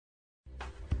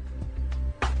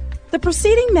The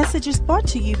preceding message is brought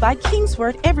to you by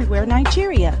Kingsword Everywhere,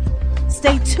 Nigeria.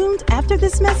 Stay tuned after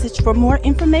this message for more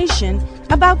information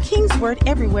about Kingsword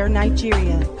Everywhere,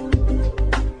 Nigeria.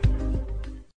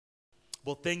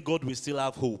 But thank God we still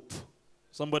have hope.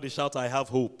 Somebody shout, I have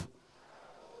hope.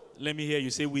 Let me hear you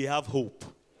say, we have hope.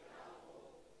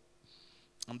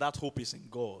 And that hope is in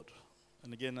God.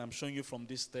 And again, I'm showing you from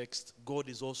this text, God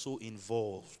is also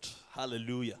involved.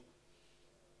 Hallelujah.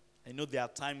 I know there are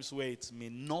times where it may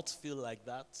not feel like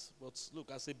that. But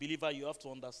look, as a believer, you have to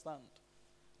understand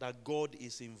that God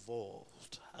is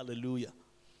involved. Hallelujah.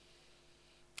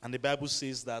 And the Bible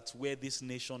says that where this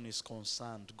nation is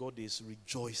concerned, God is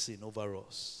rejoicing over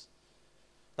us.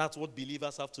 That's what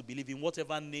believers have to believe in.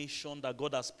 Whatever nation that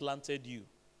God has planted you,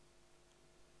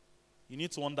 you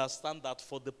need to understand that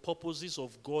for the purposes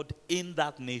of God in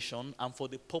that nation and for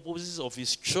the purposes of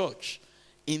His church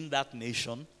in that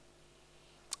nation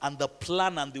and the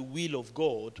plan and the will of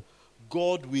God,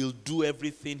 God will do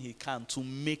everything He can to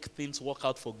make things work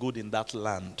out for good in that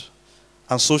land.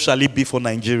 And so shall it be for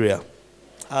Nigeria.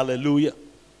 Hallelujah.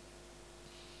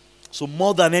 So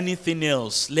more than anything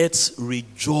else, let's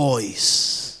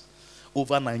rejoice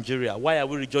over Nigeria. Why are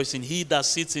we rejoicing? He that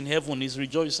sits in heaven is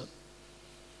rejoicing.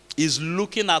 He's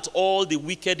looking at all the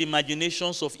wicked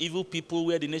imaginations of evil people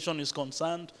where the nation is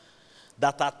concerned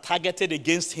that are targeted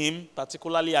against him,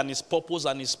 particularly, and his purpose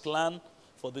and his plan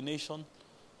for the nation.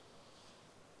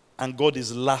 And God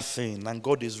is laughing and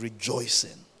God is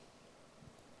rejoicing.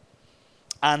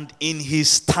 And in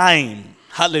His time,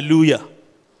 hallelujah,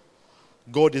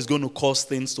 God is going to cause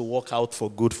things to work out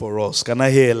for good for us. Can I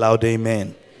hear a loud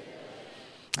amen?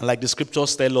 And like the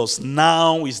scriptures tell us,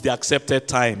 now is the accepted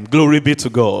time. Glory be to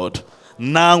God.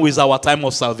 Now is our time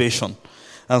of salvation.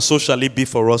 And so shall it be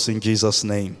for us in Jesus'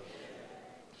 name.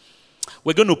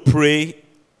 We're going to pray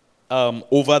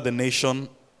over the nation.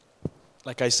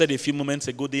 Like I said a few moments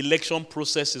ago, the election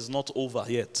process is not over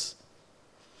yet.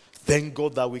 Thank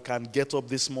God that we can get up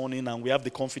this morning and we have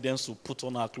the confidence to put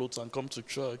on our clothes and come to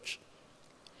church.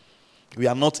 We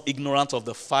are not ignorant of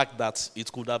the fact that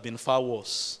it could have been far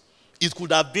worse. It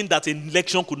could have been that an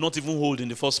election could not even hold in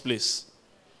the first place.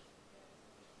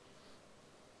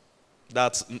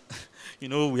 That,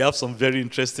 we have some very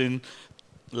interesting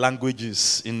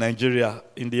languages in Nigeria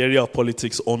in the area of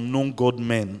politics. Unknown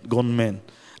gunmen,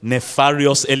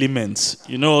 nefarious elements.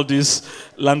 All these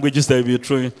languages that we're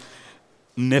throwing.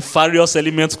 Nefarious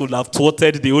elements could have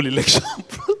thwarted the whole election.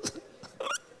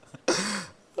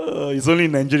 It's only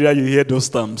in Nigeria you hear those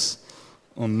terms.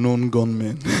 Unknown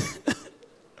gunmen.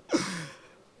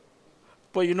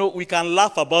 But we can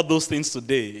laugh about those things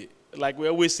today. Like we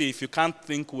always say, if you can't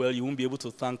think well, you won't be able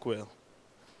to thank well.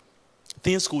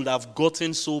 Things could have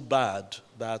gotten so bad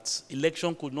that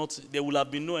election could not, there would have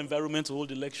been no environment to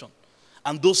hold election.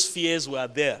 And those fears were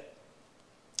there.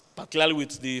 Particularly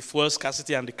with the fuel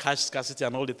scarcity and the cash scarcity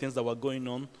and all the things that were going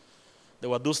on. There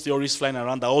were those theories flying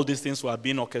around that all these things were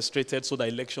being orchestrated so that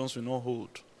elections will not hold.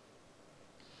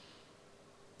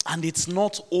 And it's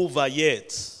not over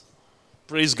yet.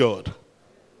 Praise God.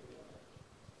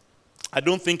 I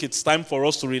don't think it's time for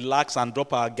us to relax and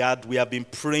drop our guard. We have been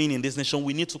praying in this nation.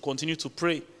 We need to continue to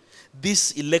pray.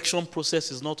 This election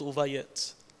process is not over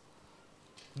yet.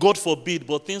 God forbid,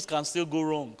 but things can still go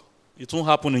wrong. It won't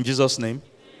happen in Jesus' name.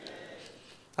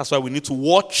 That's why we need to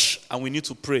watch and we need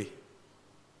to pray.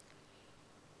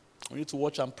 We need to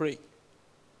watch and pray.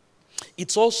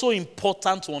 It's also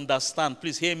important to understand,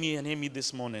 please hear me and hear me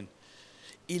this morning.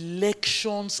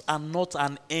 Elections are not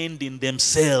an end in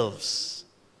themselves.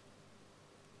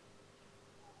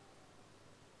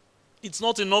 It's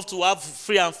not enough to have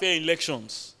free and fair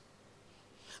elections.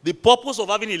 The purpose of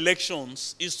having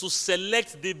elections is to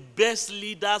select the best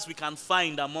leaders we can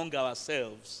find among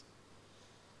ourselves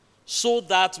so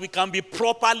that we can be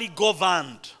properly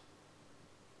governed.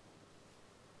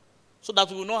 So that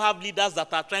we will not have leaders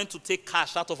that are trying to take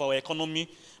cash out of our economy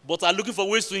but are looking for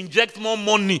ways to inject more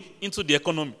money into the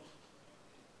economy.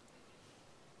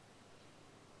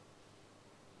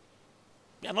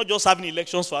 We are not just having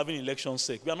elections for having elections'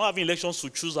 sake. We are not having elections to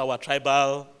choose our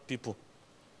tribal people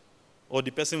or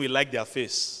the person we like their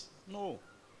face. No.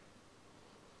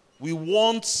 We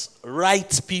want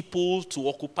right people to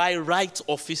occupy right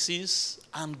offices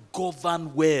and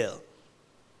govern well.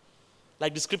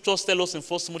 Like the scriptures tell us in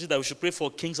 1 Timothy that we should pray for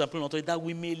kings and pray authority that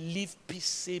we may live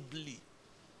peaceably.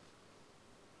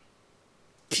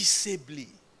 Peaceably.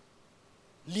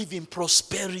 Live in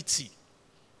prosperity.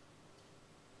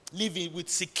 Live with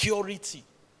security.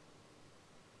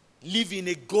 Live in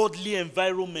a godly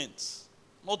environment,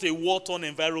 not a war-torn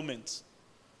environment.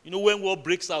 When war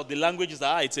breaks out, the language is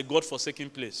that it's a God-forsaken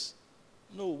place.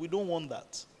 No, we don't want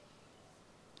that.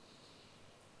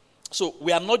 So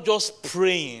we are not just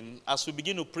praying as we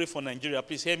begin to pray for Nigeria.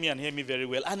 Please hear me and hear me very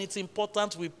well. And it's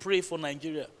important we pray for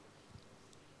Nigeria.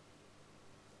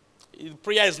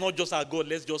 Prayer is not just, God,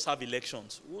 let's just have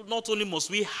elections. Not only must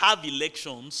we have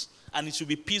elections and it should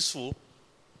be peaceful,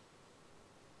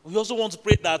 we also want to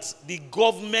pray that the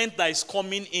government that is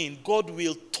coming in, God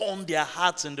will turn their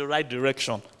hearts in the right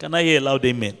direction. Can I hear a loud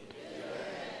amen?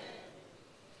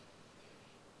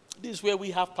 This is where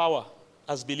we have power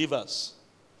as believers.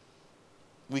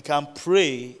 We can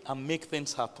pray and make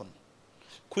things happen.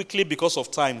 Quickly, because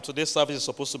of time, today's service is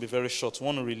supposed to be very short. We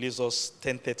want to release us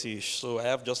 10:30ish, so I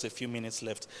have just a few minutes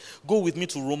left. Go with me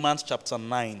to Romans chapter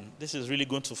 9. This is really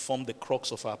going to form the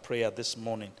crux of our prayer this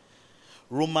morning.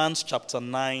 Romans chapter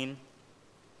 9.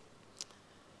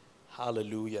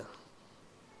 Hallelujah.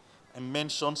 I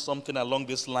mentioned something along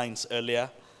these lines earlier.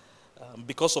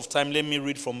 Because of time, let me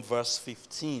read from verse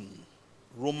 15.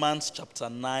 Romans chapter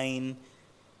 9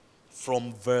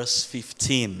 from verse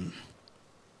 15.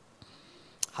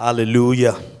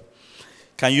 Hallelujah.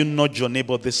 Can you nudge your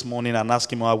neighbor this morning and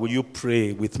ask him, will you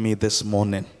pray with me this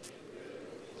morning?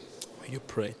 Will you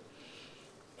pray?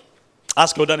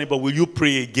 Ask your other neighbor, will you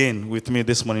pray again with me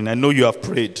this morning? I know you have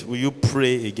prayed. Will you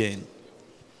pray again?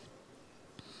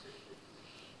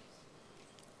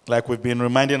 Like we've been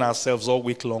reminding ourselves all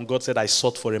week long, God said, I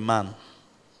sought for a man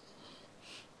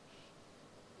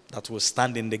that will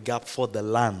stand in the gap for the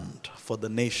land, for the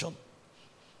nation.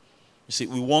 You see,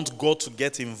 we want God to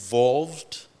get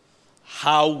involved.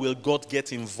 How will God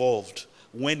get involved?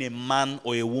 When a man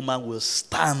or a woman will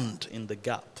stand in the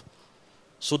gap.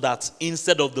 So that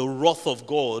instead of the wrath of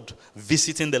God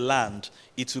visiting the land,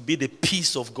 it will be the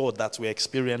peace of God that we're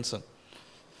experiencing.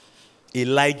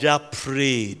 Elijah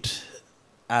prayed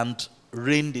and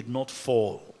rain did not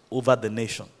fall over the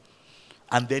nation.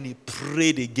 And then he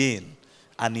prayed again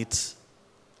and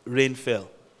rain fell.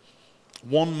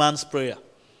 One man's prayer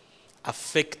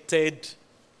affected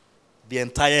the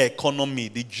entire economy,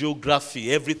 the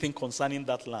geography, everything concerning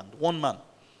that land. One man.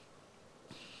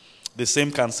 The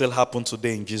same can still happen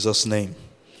today in Jesus' name.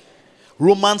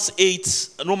 Romans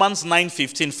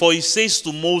 9:15. For he says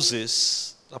to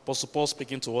Moses, Apostle Paul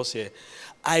speaking to us here,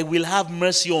 I will have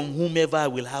mercy on whomever I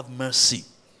will have mercy.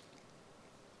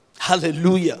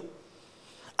 Hallelujah.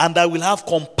 And I will have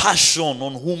compassion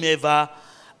on whomever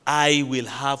I will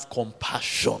have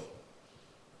compassion.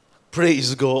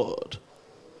 Praise God.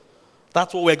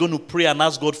 That's what we're going to pray and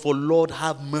ask God for. Lord,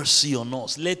 have mercy on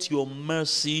us. Let your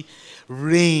mercy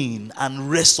reign and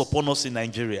rest upon us in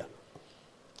Nigeria.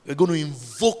 We're going to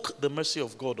invoke the mercy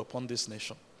of God upon this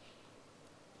nation.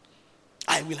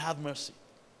 I will have mercy.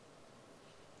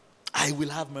 I will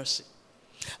have mercy.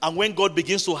 And when God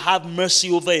begins to have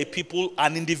mercy over a people,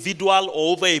 an individual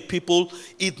or over a people,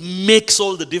 it makes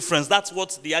all the difference. That's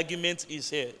what the argument is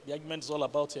here. The argument is all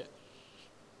about here.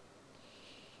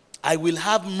 I will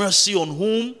have mercy on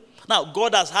whom? Now,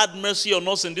 God has had mercy on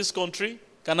us in this country.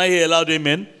 Can I hear a loud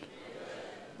amen?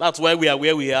 That's why we are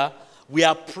where we are. We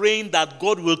are praying that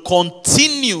God will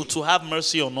continue to have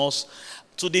mercy on us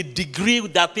to the degree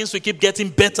that things will keep getting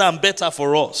better and better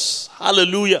for us.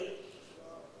 Hallelujah.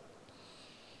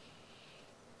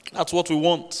 That's what we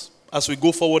want as we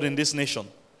go forward in this nation.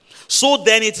 So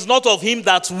then it is not of him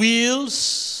that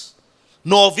wills,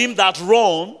 nor of him that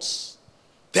runs.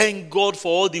 Thank God for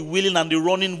all the willing and the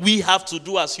running we have to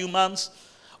do as humans.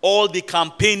 All the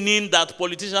campaigning that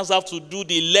politicians have to do,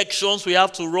 the elections we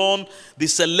have to run, the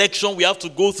selection we have to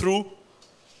go through.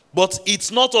 But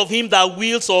it's not of him that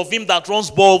wills or of him that runs,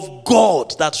 but of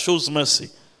God that shows mercy.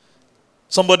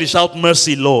 Somebody shout,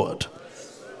 mercy, Lord.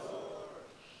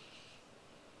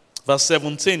 Verse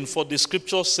 17, for the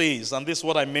scripture says, and this is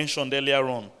what I mentioned earlier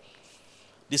on.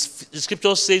 The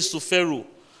scripture says to Pharaoh,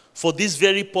 for this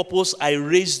very purpose I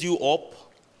raised you up,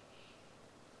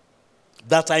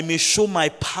 that I may show my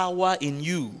power in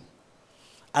you,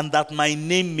 and that my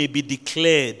name may be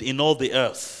declared in all the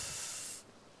earth.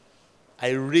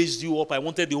 I raised you up. I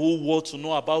wanted the whole world to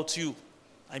know about you.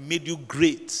 I made you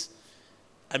great.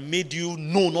 I made you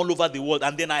known all over the world.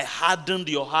 And then I hardened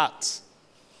your heart.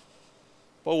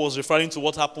 Paul was referring to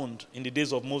what happened in the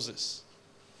days of Moses.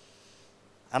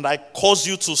 And I caused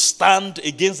you to stand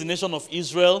against the nation of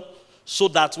Israel, so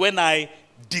that when I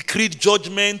decreed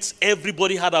judgment,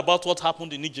 everybody heard about what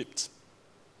happened in Egypt.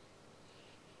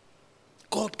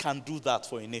 God can do that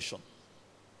for a nation.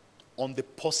 On the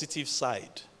positive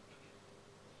side,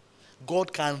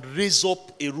 God can raise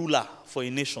up a ruler for a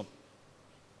nation.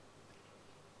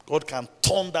 God can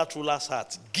turn that ruler's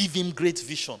heart, give him great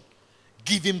vision,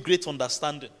 give him great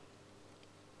understanding.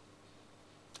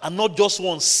 And not just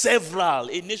one, several.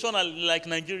 A nation like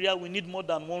Nigeria, we need more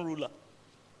than one ruler.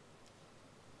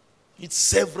 It's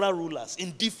several rulers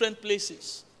in different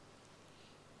places.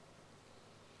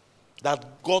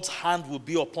 That God's hand will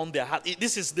be upon their heart.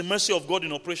 This is the mercy of God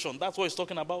in operation. That's what he's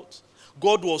talking about.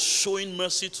 God was showing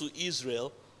mercy to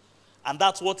Israel, and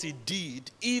that's what he did,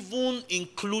 even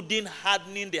including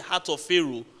hardening the heart of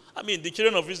Pharaoh. I mean, the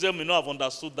children of Israel may not have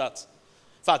understood that.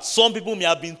 In fact, some people may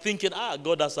have been thinking,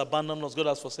 God has abandoned us, God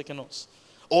has forsaken us.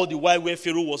 All the while where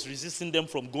Pharaoh was resisting them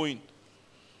from going.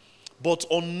 But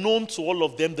unknown to all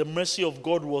of them, the mercy of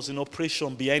God was in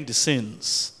operation behind the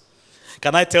scenes.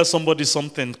 Can I tell somebody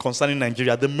something concerning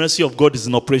Nigeria? The mercy of God is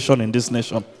in operation in this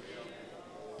nation.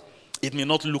 It may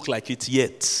not look like it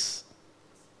yet.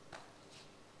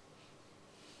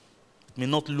 It may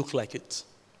not look like it.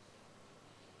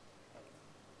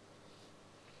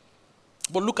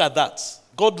 But look at that.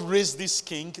 God raised this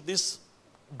king, this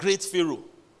great Pharaoh.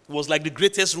 He was like the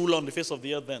greatest ruler on the face of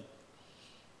the earth then.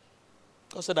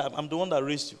 God said, I'm the one that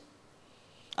raised you.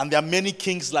 And there are many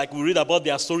kings, like we read about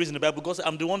their stories in the Bible. God said,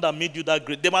 I'm the one that made you that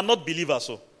great. They were not believers,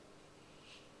 so.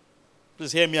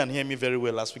 Please hear me and hear me very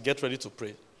well as we get ready to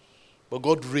pray. But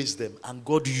God raised them and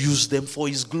God used them for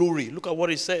his glory. Look at what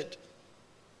he said.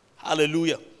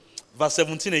 Hallelujah. Verse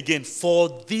 17 again.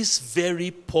 For this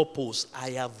very purpose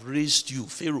I have raised you,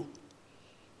 Pharaoh,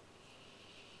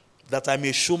 that I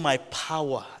may show my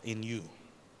power in you.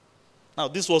 Now,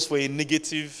 this was for a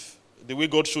negative, the way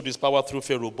God showed his power through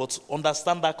Pharaoh. But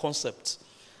understand that concept.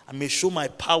 I may show my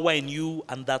power in you,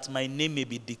 and that my name may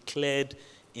be declared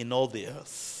in all the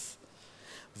earth.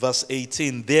 Verse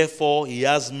 18. Therefore, he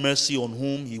has mercy on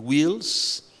whom he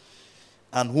wills,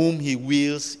 and whom he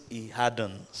wills, he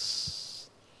hardens.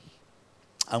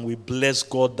 And we bless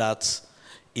God that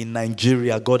in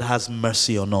Nigeria, God has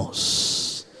mercy on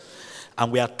us.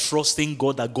 And we are trusting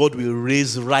God that God will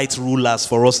raise right rulers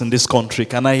for us in this country.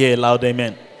 Can I hear a loud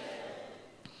amen?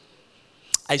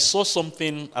 I saw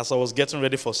something as I was getting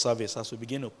ready for service, as we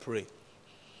begin to pray.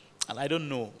 And I don't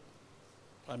know.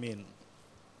 I mean,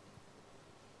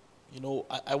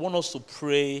 I want us to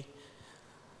pray.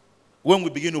 When we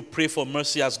begin to pray for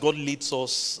mercy as God leads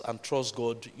us and trust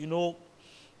God,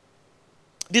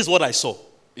 this is what I saw.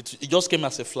 It just came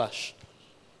as a flash.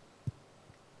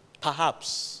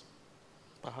 Perhaps,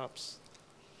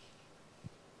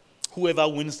 whoever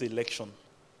wins the election,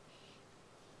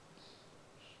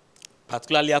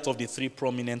 particularly out of the three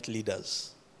prominent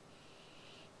leaders,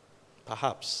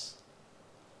 perhaps,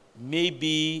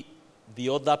 maybe the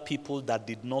other people that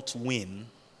did not win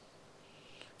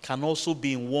can also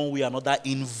be in one way or another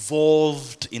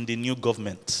involved in the new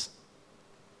government.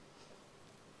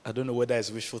 I don't know whether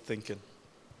it's wishful thinking.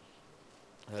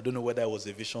 I don't know whether it was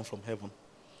a vision from heaven.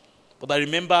 But I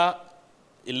remember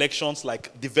elections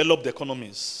like developed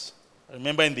economies. I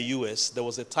remember in the US, there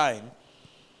was a time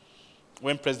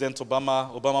when President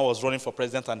Obama was running for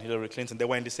president and Hillary Clinton. They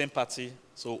were in the same party.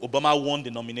 So Obama won the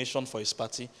nomination for his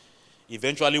party. He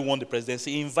eventually won the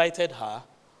presidency. He invited her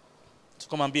to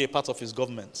come and be a part of his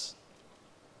government.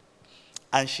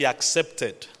 And she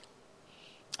accepted.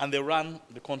 And they ran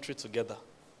the country together.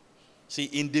 See,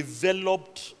 in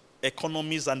developed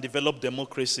economies and developed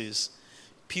democracies,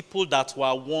 people that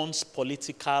were once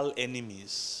political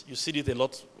enemies, you see it a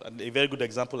lot. A very good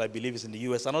example, I believe, is in the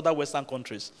US and other Western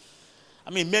countries. I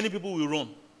mean, many people will run.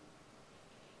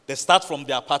 They start from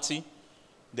their party,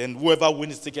 then whoever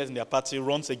wins the ticket in their party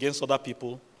runs against other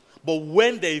people. But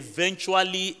when they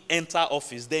eventually enter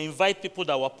office, they invite people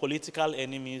that were political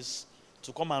enemies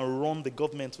to come and run the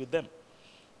government with them.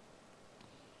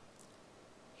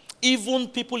 Even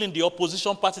people in the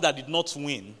opposition party that did not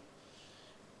win,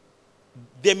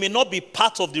 they may not be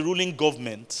part of the ruling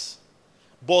government,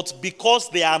 but because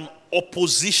they are an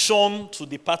opposition to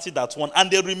the party that won,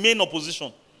 and they remain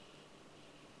opposition,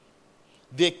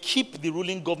 they keep the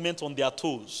ruling government on their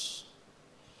toes.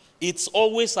 It's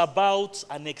always about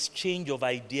an exchange of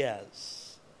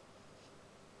ideas.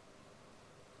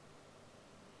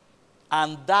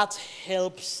 And that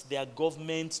helps their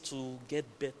government to get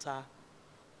better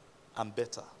and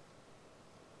better.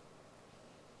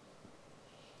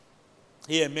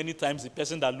 Here, many times, the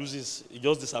person that loses, he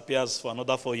just disappears for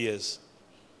another 4 years.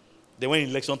 Then when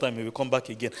election time, he will come back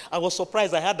again. I was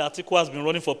surprised. I heard that Atiku has been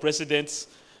running for president.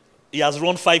 He has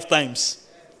run 5 times.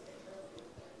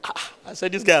 I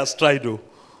said, this guy has tried, though.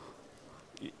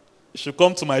 He should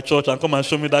come to my church and come and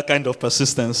show me that kind of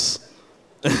persistence.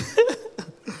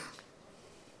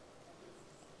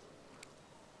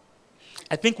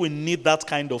 I think we need that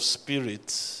kind of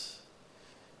spirit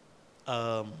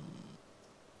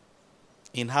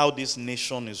in how this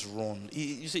nation is run.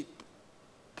 You see,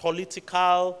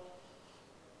 political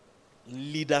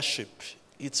leadership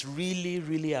it's really,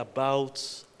 really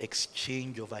about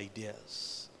exchange of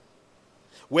ideas.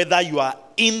 Whether you are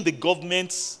in the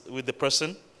government with the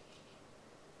person,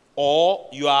 or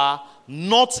you are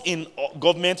not in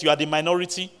government, you are the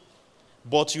minority,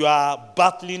 but you are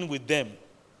battling with them.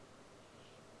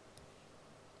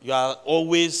 You are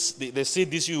always, they say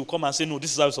this, you come and say, no,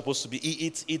 this is how it's supposed to be.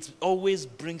 It always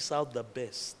brings out the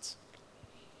best.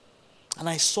 And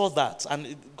I saw that,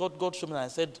 and God showed me, and I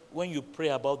said, when you pray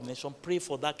about the nation, pray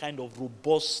for that kind of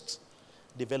robust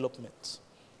development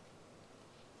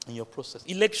in your process.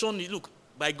 Election, look,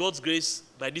 by God's grace,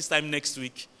 by this time next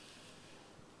week,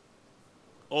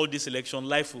 all this election,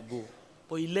 life will go.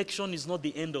 But election is not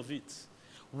the end of it.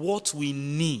 What we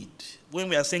need, when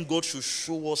we are saying God should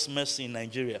show us mercy in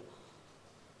Nigeria,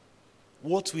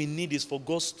 what we need is for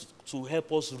God to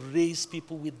help us raise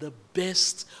people with the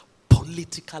best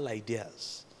political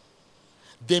ideas.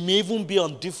 They may even be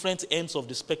on different ends of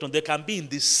the spectrum. They can be in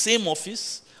the same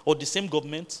office or the same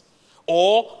government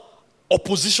or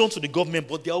opposition to the government,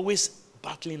 but they're always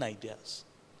battling ideas.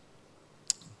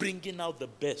 Bringing out the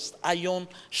best. Iron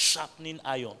sharpening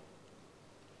iron.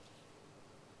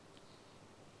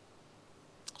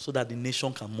 So that the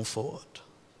nation can move forward.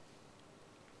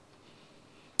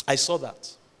 I saw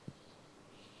that.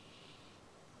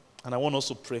 And I want us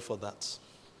to pray for that.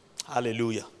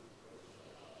 Hallelujah.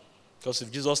 Because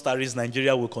if Jesus tarries,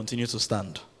 Nigeria will continue to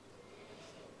stand.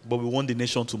 But we want the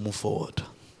nation to move forward.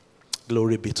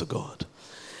 Glory be to God.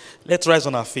 Let's rise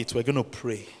on our feet. We're going to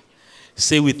pray.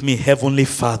 Say with me, Heavenly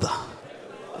Father.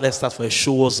 Let's start for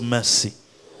show us mercy.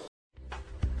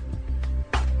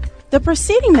 The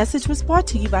preceding message was brought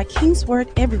to you by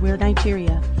Kingsword Everywhere,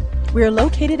 Nigeria. We are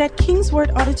located at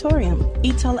Kingsword Auditorium,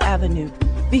 Etel Avenue,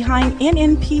 behind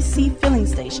NNPC Filling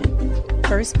Station,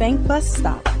 First Bank Bus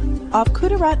Stop, off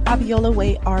Kudirat Abiola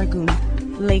Way, Oregon,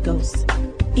 Lagos.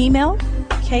 Email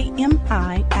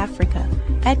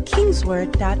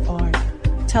kmiafrica@kingsword.org.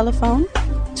 Telephone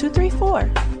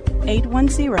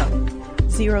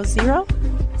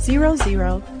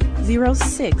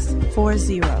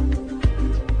 234-810-00000640.